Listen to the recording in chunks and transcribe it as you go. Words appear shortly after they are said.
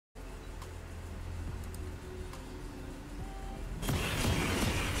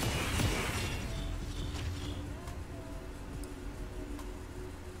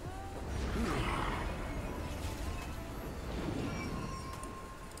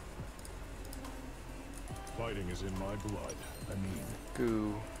Fighting is in my blood. I mean,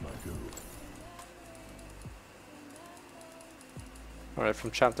 Goo. my goo. Alright,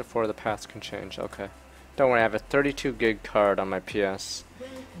 from chapter 4 the paths can change. Okay. Don't worry, I have a 32 gig card on my PS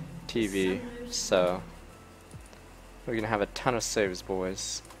TV, so we're gonna have a ton of saves,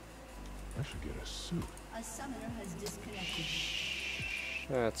 boys. I should get a suit. A summoner has disconnected.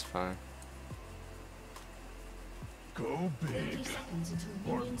 That's fine. Go big 30 seconds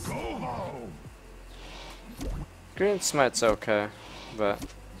until or minions go spawn. home. Green Smite's okay, but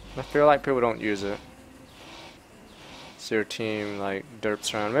I feel like people don't use it. So your team like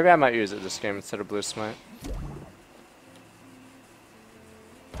derps around. Maybe I might use it this game instead of Blue Smite.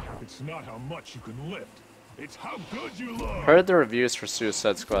 It's not how much you can lift. It's how good you look. Heard the reviews for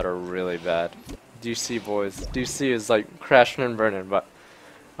Suicide Squad are really bad. DC boys. DC is like crashing and burning, but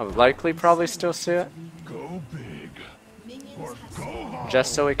I'll likely probably still see it. Go big Minions or have go spawned. home.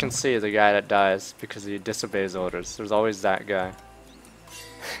 Just so we can see the guy that dies because he disobeys orders. There's always that guy.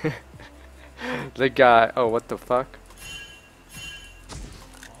 The guy. Oh, what the fuck?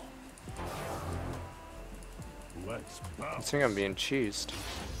 Let's I bounce. think I'm being cheesed.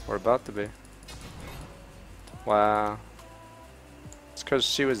 We're about to be. Wow. It's because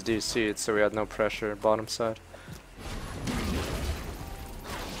she was DC'd, so we had no pressure bottom side.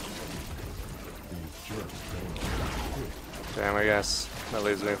 These jerks don't. Damn, I guess that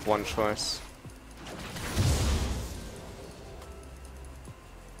leaves me with one choice.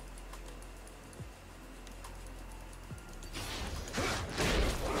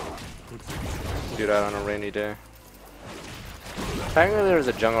 Do that on a rainy day. Technically there's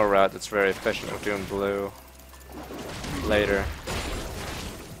a jungle route that's very efficient with doing blue later.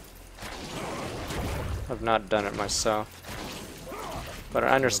 I've not done it myself, but I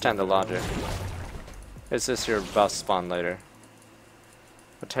understand the logic. It's just your buff spawn later.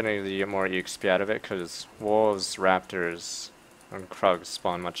 But technically you get more EXP out of it because wolves, raptors, and krugs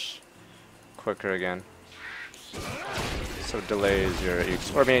spawn much quicker again. So it delays your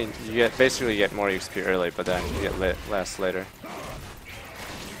EXP. Or I mean, you get basically get more EXP early, but then you get less later.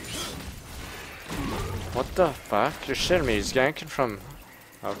 What the fuck? You're shitting me. He's ganking from.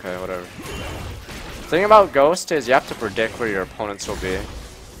 Okay, whatever. The thing about Ghost is you have to predict where your opponents will be.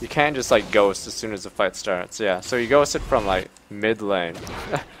 You can't just like ghost as soon as the fight starts. Yeah, so you ghosted from like mid lane.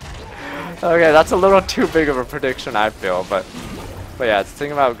 Okay, that's a little too big of a prediction, I feel, but yeah, the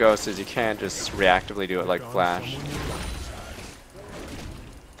thing about Ghost is you can't just reactively do it like Flash.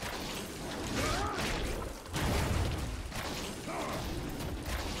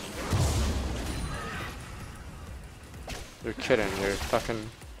 You're kidding, you're fucking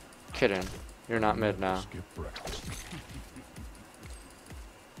kidding. You're not mid now. Skip breakfast.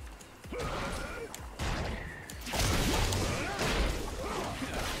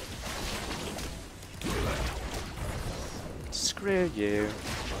 Screw you.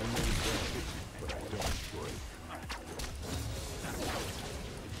 But I don't break.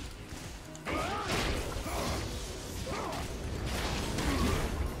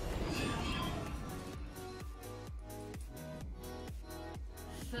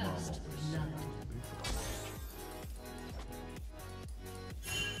 First blood.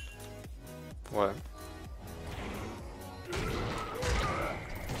 What?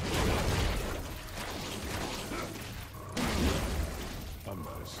 I'm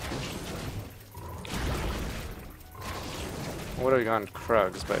not as skilled as Would have gone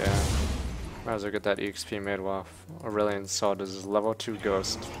Krugs, but yeah. Might as well get that EXP made while Aurelian Saw does his level 2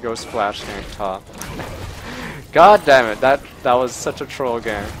 Ghost Flash gank top. God damn it, that was such a troll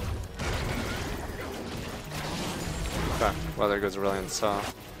game. Okay, well there goes Aurelian Saw.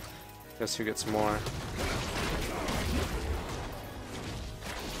 Guess who gets more?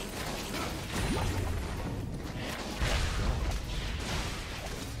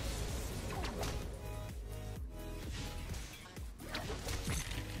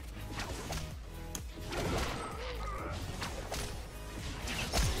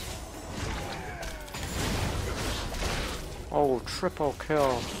 Oh, triple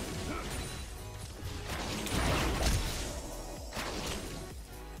kill.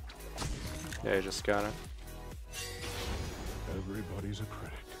 Yeah, you just got it. everybody's a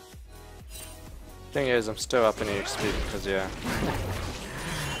critic. Thing is, I'm still up in EXP because, yeah.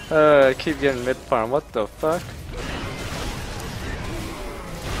 I keep getting mid farm. What the fuck?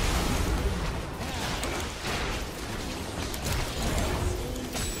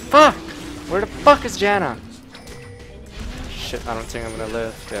 Fuck! Where the fuck is Janna? Shit, I don't think I'm gonna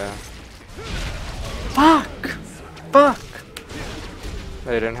live. Yeah. Fuck! Fuck!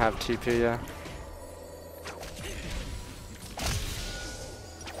 They didn't have TP, yeah.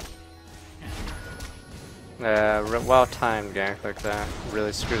 Well-timed gank like that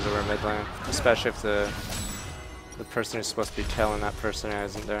really screws over mid lane, especially if the person who's supposed to be tailing that person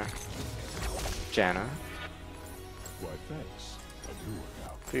isn't there. Janna. Why, thanks. I do work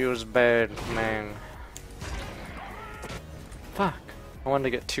out. Feels bad, man. Fuck. I wanted to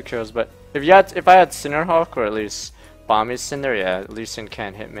get 2 kills, but if I had Cinderhawk or at least Bomby Cinder, yeah, Lee Sin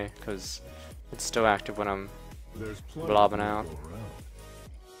can't hit me because it's still active when I'm There's plenty blobbing to out. go around.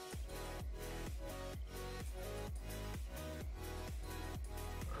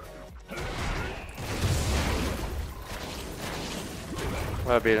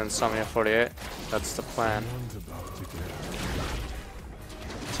 I'll beat Insomnia 48. That's the plan. One's about to get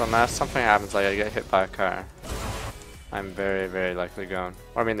So unless something happens, like I get hit by a car, I'm very, very likely going.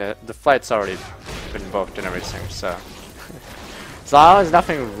 Or I mean, the flight's already been booked and everything, so. As long as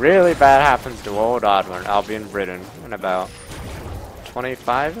nothing really bad happens to old OddOne, I'll be in Britain in about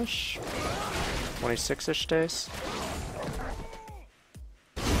 25-ish? 26-ish days?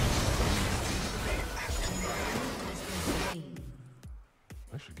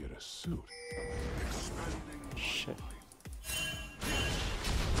 I should get a suit. Shit.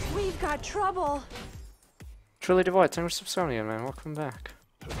 We've got trouble. Truly Devoid, thanks for subscribing, man. Welcome back.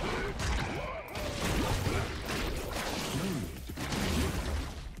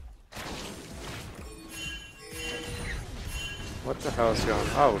 What the hell is going on?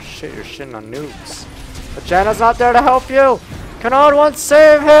 Oh shit, you're shitting on noobs. But Janna's not there to help you! Can OddOne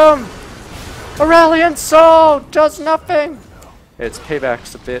save him? Aurelian Soul does nothing! It's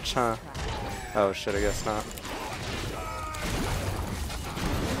Payback's a bitch, huh? Oh shit, I guess not.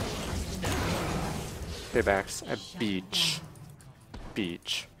 Payback's a beach.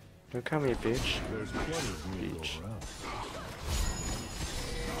 Beach. Don't call me a beach. There's plenty of me to Beach. go around.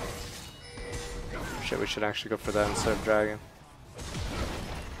 Shit, we should actually go for that instead of dragon.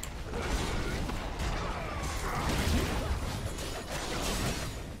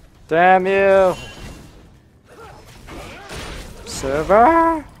 Damn you!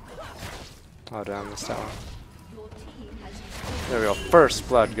 Silver! Oh damn, missed that one. There we go. First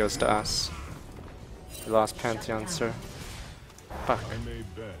blood goes to us. We lost Pantheon, sir. Fuck. I may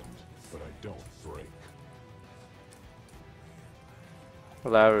bend, but I don't break.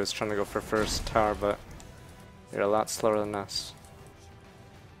 Well, I was trying to go for first tower, but you're a lot slower than us.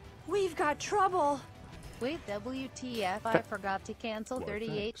 We've got trouble. Wait, WTF, I forgot to cancel Well,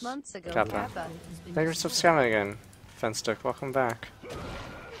 38 thanks. months ago, Kappa. Kappa. Thank you for subscribing again. Fenstick, welcome back.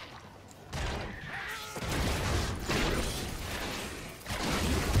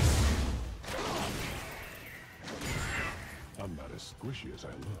 I'm not as squishy as I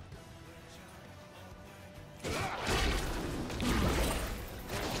look.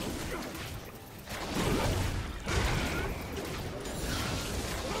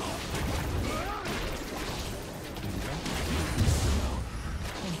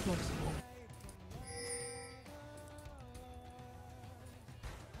 I'm flexible.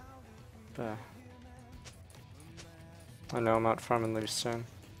 But I know I'm out farming Lee soon.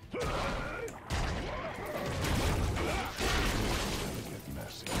 Get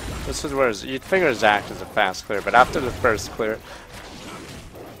messy. This is where you'd figure Zac is a fast clear, but after the first clear,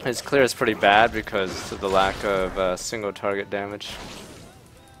 his clear is pretty bad because of the lack of single target damage.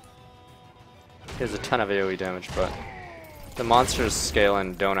 He has a ton of AoE damage, but the monsters scale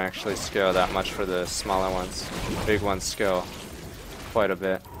and don't actually scale that much for the smaller ones. The big ones scale quite a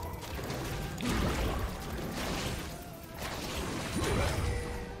bit.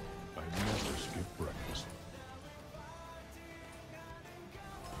 I never skip breakfast.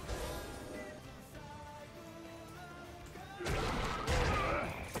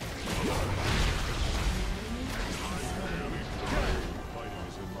 Fighting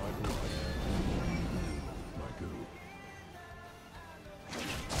is in my blood. My goo.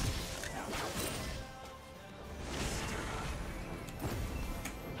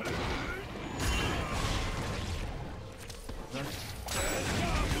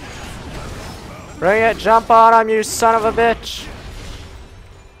 Bring it, jump on him, you son of a bitch!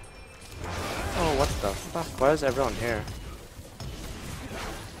 Oh, what the fuck? Why is everyone here?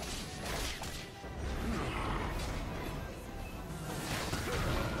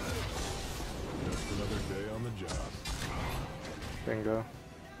 Just another day on the job. Bingo.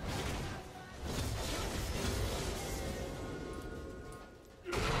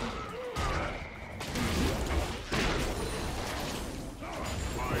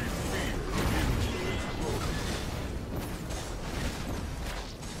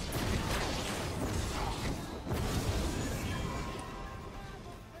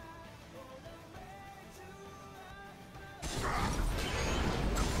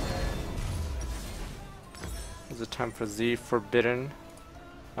 it time for the Forbidden?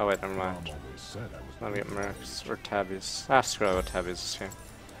 Oh wait, never mind. Mom always said I was Let me get Mercs or Tabbies. Ah, screw it, Tabbies is here.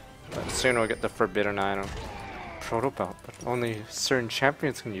 But soon we'll get the Forbidden item. Proto Belt, but only certain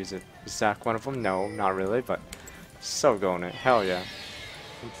champions can use it. Is Zac one of them? No, not really, but so going it. Hell yeah.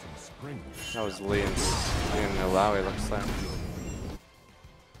 put some spring. That was Lee and Ilaoi, looks like.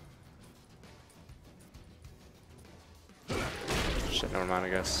 Shit, never mind, I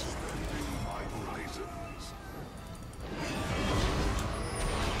guess.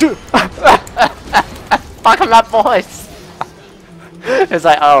 Dude! Fuck my voice! It's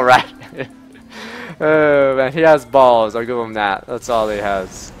like, oh right. Oh man, he has balls, I'll give him that. That's all he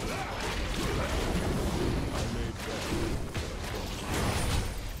has.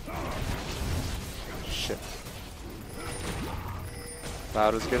 Shit.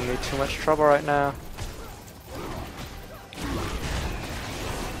 Cloud is giving me too much trouble right now.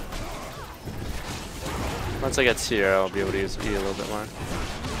 Once I get here, I'll be able to use E a little bit more.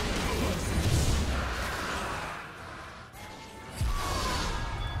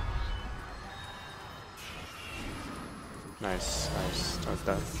 Nice, nice.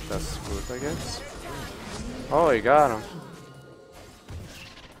 That's good, I guess. Oh, he got him.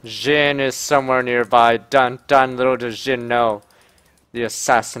 Jin is somewhere nearby. Dun dun, little does Jin know. The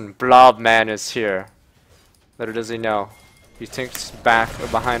assassin Blob Man is here. Little does he know. He thinks back or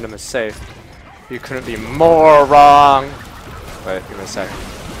behind him is safe. You couldn't be more wrong. Wait, give me a second.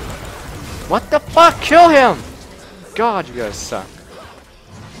 What the fuck? Kill him! God, you guys suck.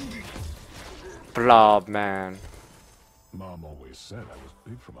 Blob Man. Mom always said I was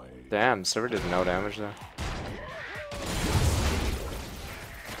big for my age. Damn, server did no damage there.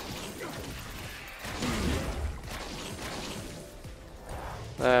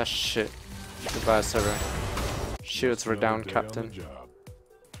 Ah, shit. Goodbye, server. Shields were down, Captain.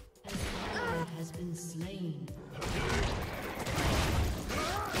 has been slain.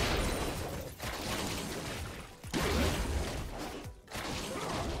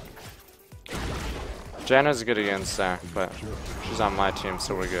 Janna's good against Zac, but she's on my team,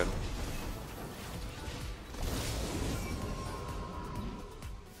 so we're good.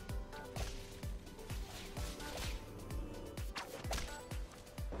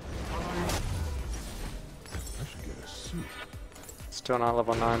 I should get a suit. Still not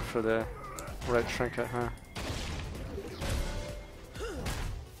level 9 for the right trinket, huh?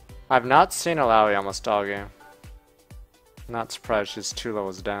 I've not seen Ilaoi almost all game. Not surprised she's 2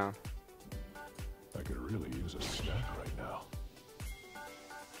 levels down. I could really use a snack right now.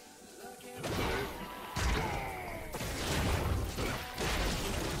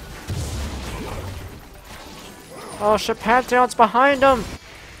 Oh shit, Pantheon's behind him!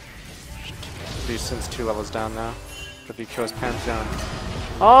 Lee Sin's 2 levels down now. If he kills Pantheon.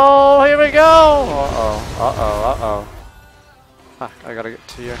 Oh, here we go! Uh-oh, uh-oh, uh-oh. Fuck, I gotta get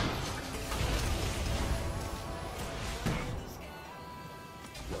to you.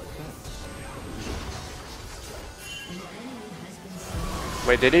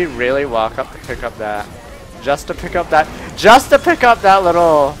 Wait, did he really walk up to pick up that? Just to pick up that? Just to pick up that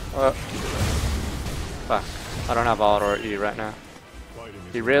little... fuck. I don't have alt or E right now.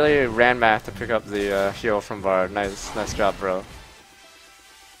 He really ran back to pick up the heal from Bard. Nice, nice job, bro.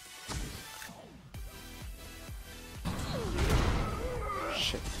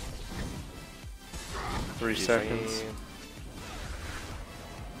 Shit. 3 seconds.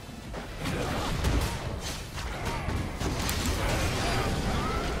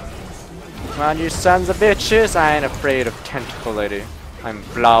 Come on, you sons of bitches! I ain't afraid of Tentacle Lady. I'm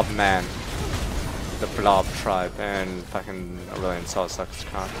Blob Man. The Blob tribe, and fucking Aurelian Sol sucks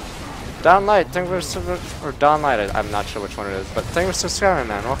cock. Downlight, thank you for or Downlight, I'm not sure which one it is, but thank you for subscribing,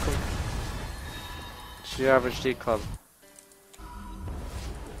 man. Welcome to the Average D Club.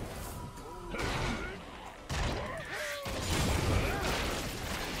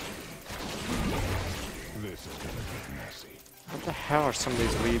 This is gonna get messy. What the hell are some of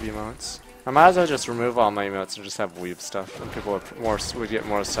these weeb emotes? I might as well just remove all my emotes and just have weeb stuff, and people would get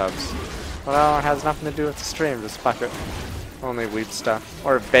more subs. Well, it has nothing to do with the stream, just fuck it. Only weeb stuff.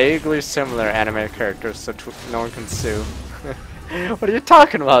 Or vaguely similar anime characters so no one can sue. What are you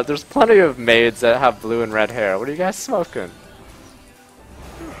talking about? There's plenty of maids that have blue and red hair. What are you guys smoking?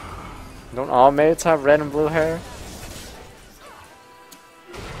 Don't all maids have red and blue hair?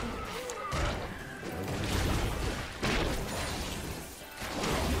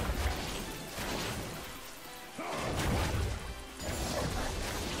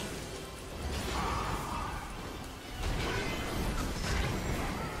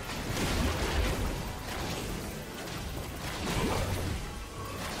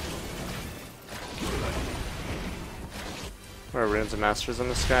 Where are Runes and Masters in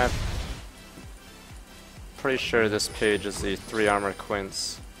this guy? Pretty sure this page is the 3 armor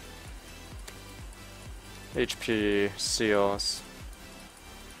quints. HP seals.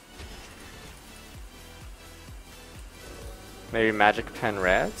 Maybe magic pen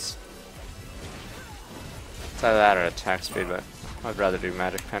rads? It's either that or attack speed, but I'd rather do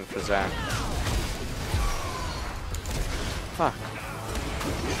magic pen for Zac. Fuck.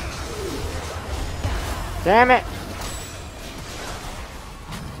 Damn it!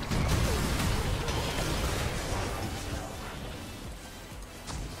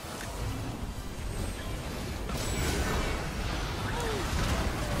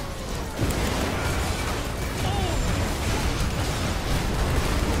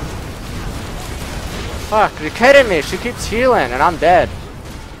 Fuck, are you kidding me? She keeps healing and I'm dead.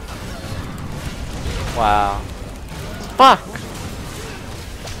 Wow. Fuck!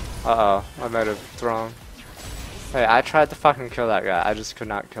 Uh-oh, I might have thrown. Hey, I tried to fucking kill that guy. I just could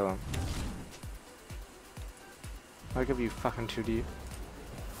not kill him. I'll give you fucking 2 deep.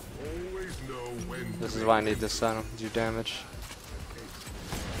 This is why I need this to do damage.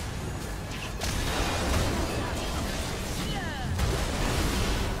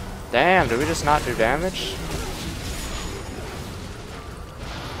 Damn, did we just not do damage?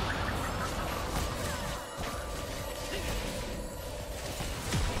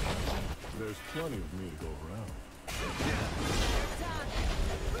 There's plenty of me to go around.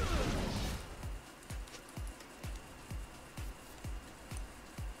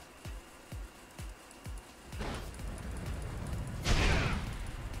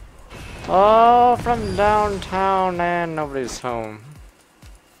 Oh, from downtown and nobody's home.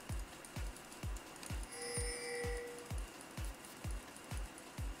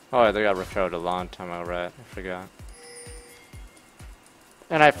 Oh, they got repaired a long time ago, right? I forgot.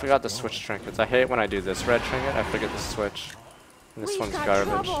 And I forgot the switch trinkets. I hate when I do this red trinket, I forget the switch. And this one's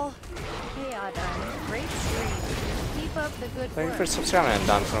garbage. TheOddOne, great stream. Keep up the good Thank you work. for subscribing and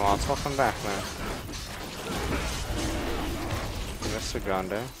done for a while. Welcome back, man. Mr.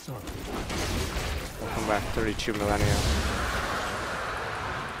 Grande. Welcome back, 32 millennia.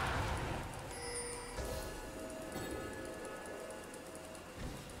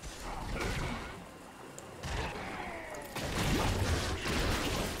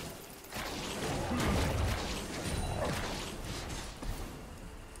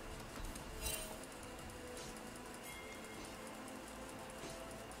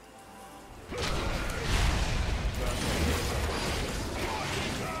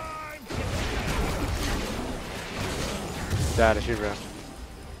 Died a hero.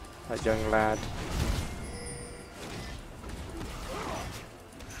 That young lad.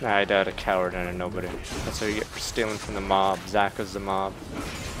 Nah, I died a coward and a nobody. That's what you get for stealing from the mob. Zac is the mob.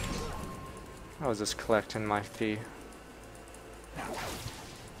 I was just collecting my fee.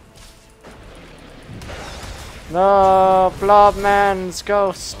 No, Blobman's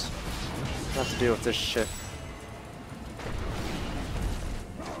ghost. I have to deal with this shit.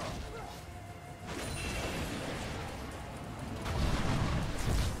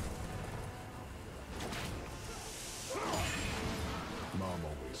 Mom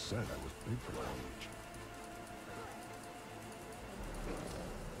always said I was big for my age.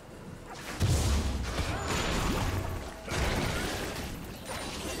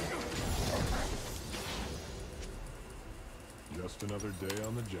 Just another day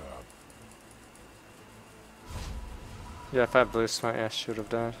on the job. Yeah, if I had blue smite, yeah, I should have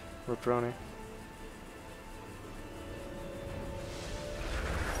died. Ripperoni.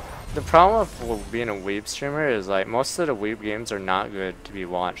 The problem with being a weeb streamer is like most of the weeb games are not good to be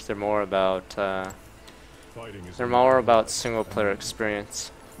watched. They're more about single player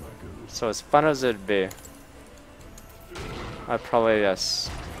experience. So as fun as it'd be, I'd probably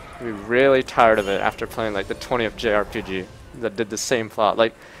be really tired of it after playing like the 20th JRPG that did the same plot.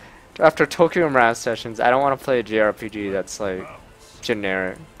 Like after Tokyo Mirage Sessions, I don't want to play a JRPG that's like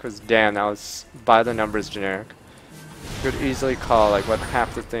generic, because damn, that was by the numbers generic. You could easily call like what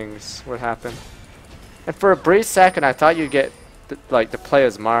half the things would happen. And for a brief second, I thought you'd get like the play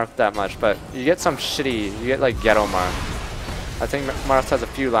as Marth that much, but you get some shitty. You get like ghetto Marth. I think Marth has a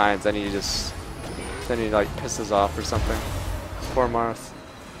few lines, and then he like pisses off or something. Poor Marth.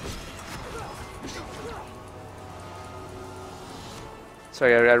 So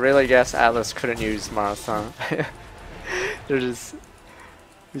yeah, I really guess Atlas couldn't use Marth, huh?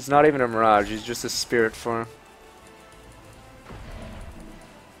 He's not even a Mirage. He's just a spirit form.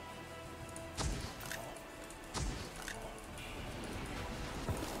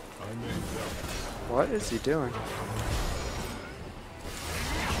 What is he doing?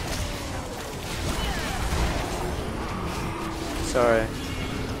 Sorry.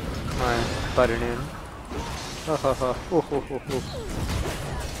 My button in. Ha ha ha. Oh, ho, ho, ho.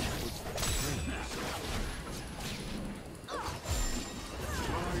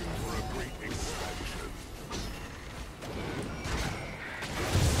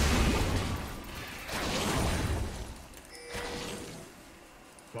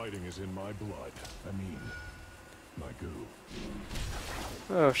 Fighting is in my blood. I mean, my goo.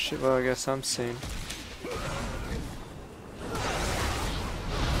 Oh shit, well I guess I'm seen.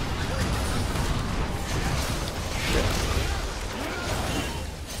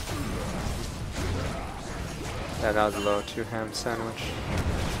 Yeah, that was a little too ham sandwich.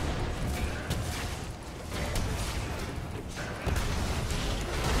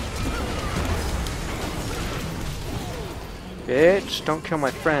 Bitch, don't kill my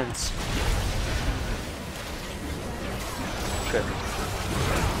friends. Shit.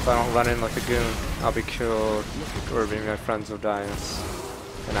 If I don't run in like a goon, I'll be killed, or maybe my friends will die.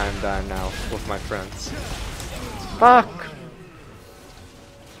 And I am dying now with my friends. Fuck!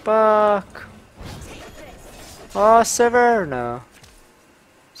 Fuck! Oh, Silver! No.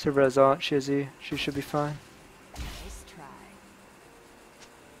 Silver has aunt, Shizzy. She should be fine. Nice try.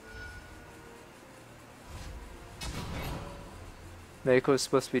 Meiko was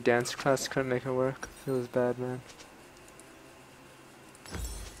supposed to be dance class, couldn't make it work. It was bad, man.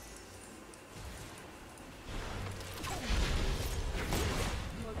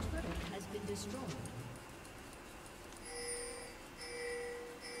 Your turret has been destroyed.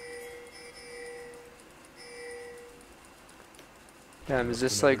 Damn, is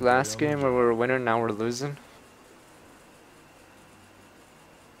this like last game where we were winning, now we're losing?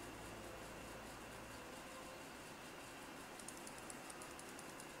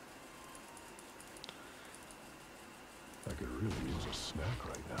 I could really use a snack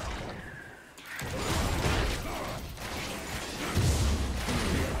right now.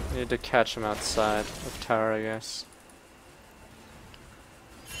 Need to catch him outside of tower, I guess.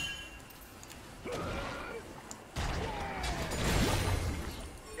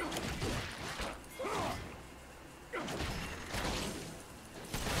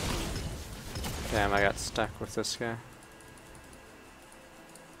 Damn, I got stuck with this guy.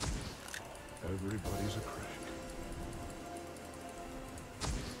 Everybody's a crank.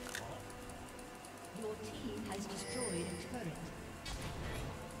 Your team has destroyed a turret.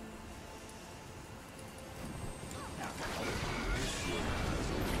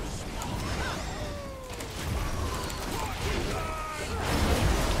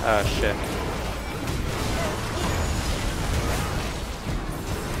 Oh shit.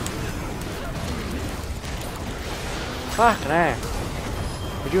 Fucking A.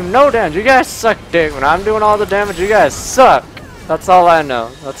 We do no damage. You guys suck dick. When I'm doing all the damage, you guys suck. That's all I know.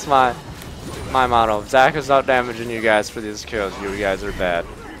 That's my motto. Zach is not damaging you guys for these kills. You guys are bad.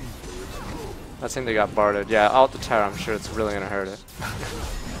 I think they got barded. Yeah, out the tower. I'm sure it's really gonna hurt it.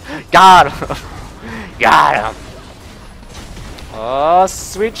 Got him. Got him. Oh,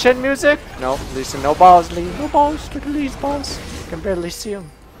 sweet chin music. Nope, Lisa, no balls, Lee. No balls. Look at Lee's balls. Can barely see him.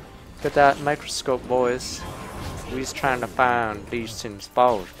 Get that microscope, boys. We's trying to find Lee Sin's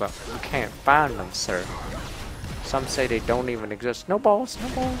balls, but we can't find them, sir. Some say they don't even exist. No balls, no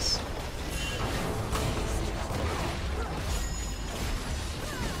balls.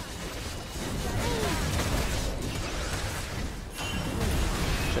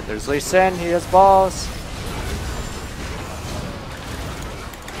 Shit, there's Lee Sin. He has balls.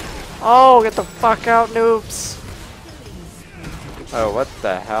 Oh, get the fuck out, noobs! Oh, what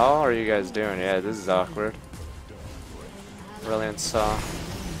the hell are you guys doing? Yeah, this is awkward. Brilliant saw.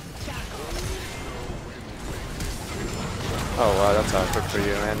 Oh wow, that's awkward for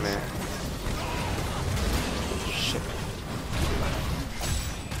you and me. Shit.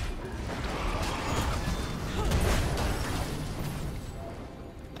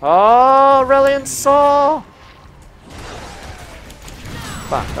 Oh, brilliant saw!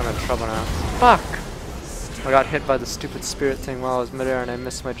 Fuck, I'm in trouble now. Fuck! I got hit by the stupid spirit thing while I was midair and I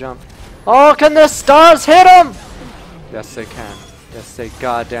missed my jump. Oh, can the stars hit him? Yes, they can. Yes, they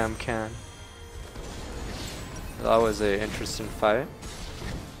goddamn can. That was an interesting fight.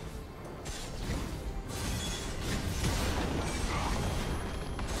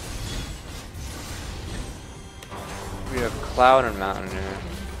 We have Cloud and Mountain here.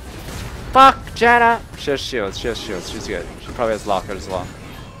 Fuck, Janna! She has shields, she has shields, she's good. She probably has Locker as well.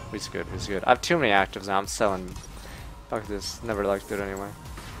 He's good, he's good. I have too many actives now, I'm selling. Fuck this, never liked it anyway.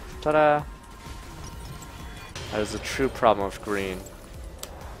 Ta-da! That is a true problem with green.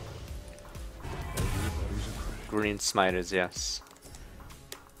 Green smiters, yes.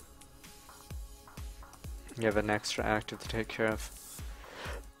 You have an extra active to take care of.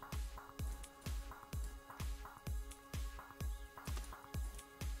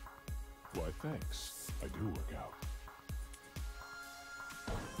 Why, thanks. I do work out.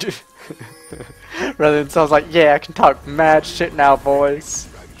 Rather than sounds like, yeah, I can talk mad shit now, boys.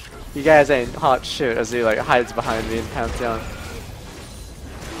 You guys ain't hot shit, as he like hides behind me in Pantheon.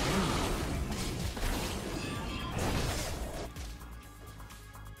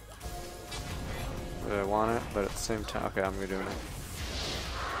 I want it, but at the same time, okay, I'm doing it.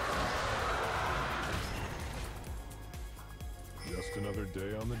 Just another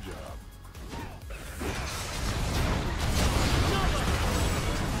day on the job.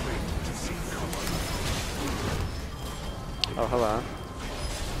 Oh, hello.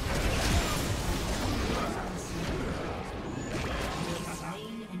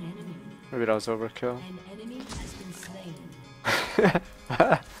 Slain an enemy. Maybe that was overkill. An enemy has been slain.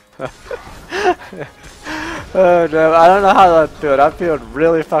 Oh no, I don't know how that feels. That feels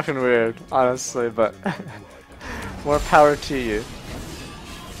really fucking weird, honestly, but more power to you.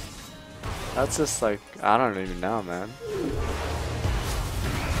 That's just like, I don't even know, man.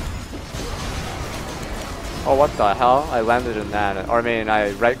 Oh, what the hell? I landed in that. Or I mean,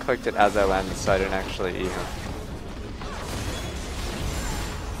 I right-clicked it as I landed, so I didn't actually eat him.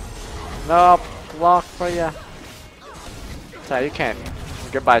 No, block for ya. So you can't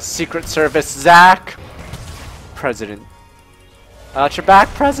get by Secret Service, Zach. President. At your back,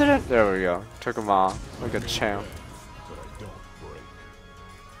 President. There we go. Took him all. Like a champ. But I don't break.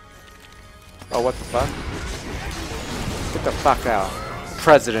 Oh, what the fuck? Get the fuck out.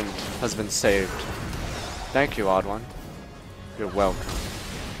 President has been saved. Thank you, TheOddOne. You're welcome,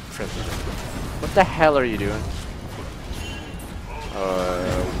 President. What the hell are you doing?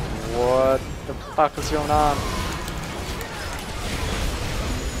 What the fuck is going on?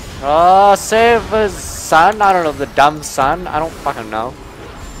 Oh, save his son? I don't know, the dumb son? I don't fucking know.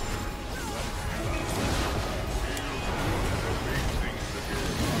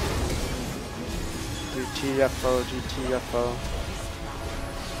 GTFO, GTFO.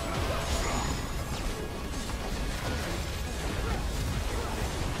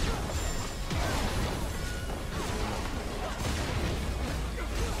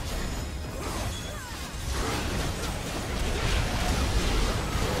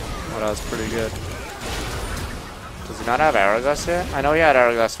 Well, that was pretty good. Does he not have Aragos yet? I know he had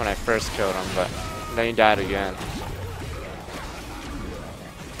Aragos when I first killed him, but then he died again.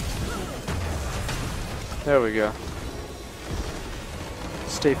 There we go.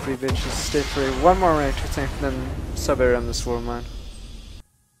 Stay free, bitches. Stay free. One more rank, I think, then sub-air on this war mine.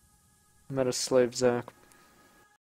 Meta slave Zach.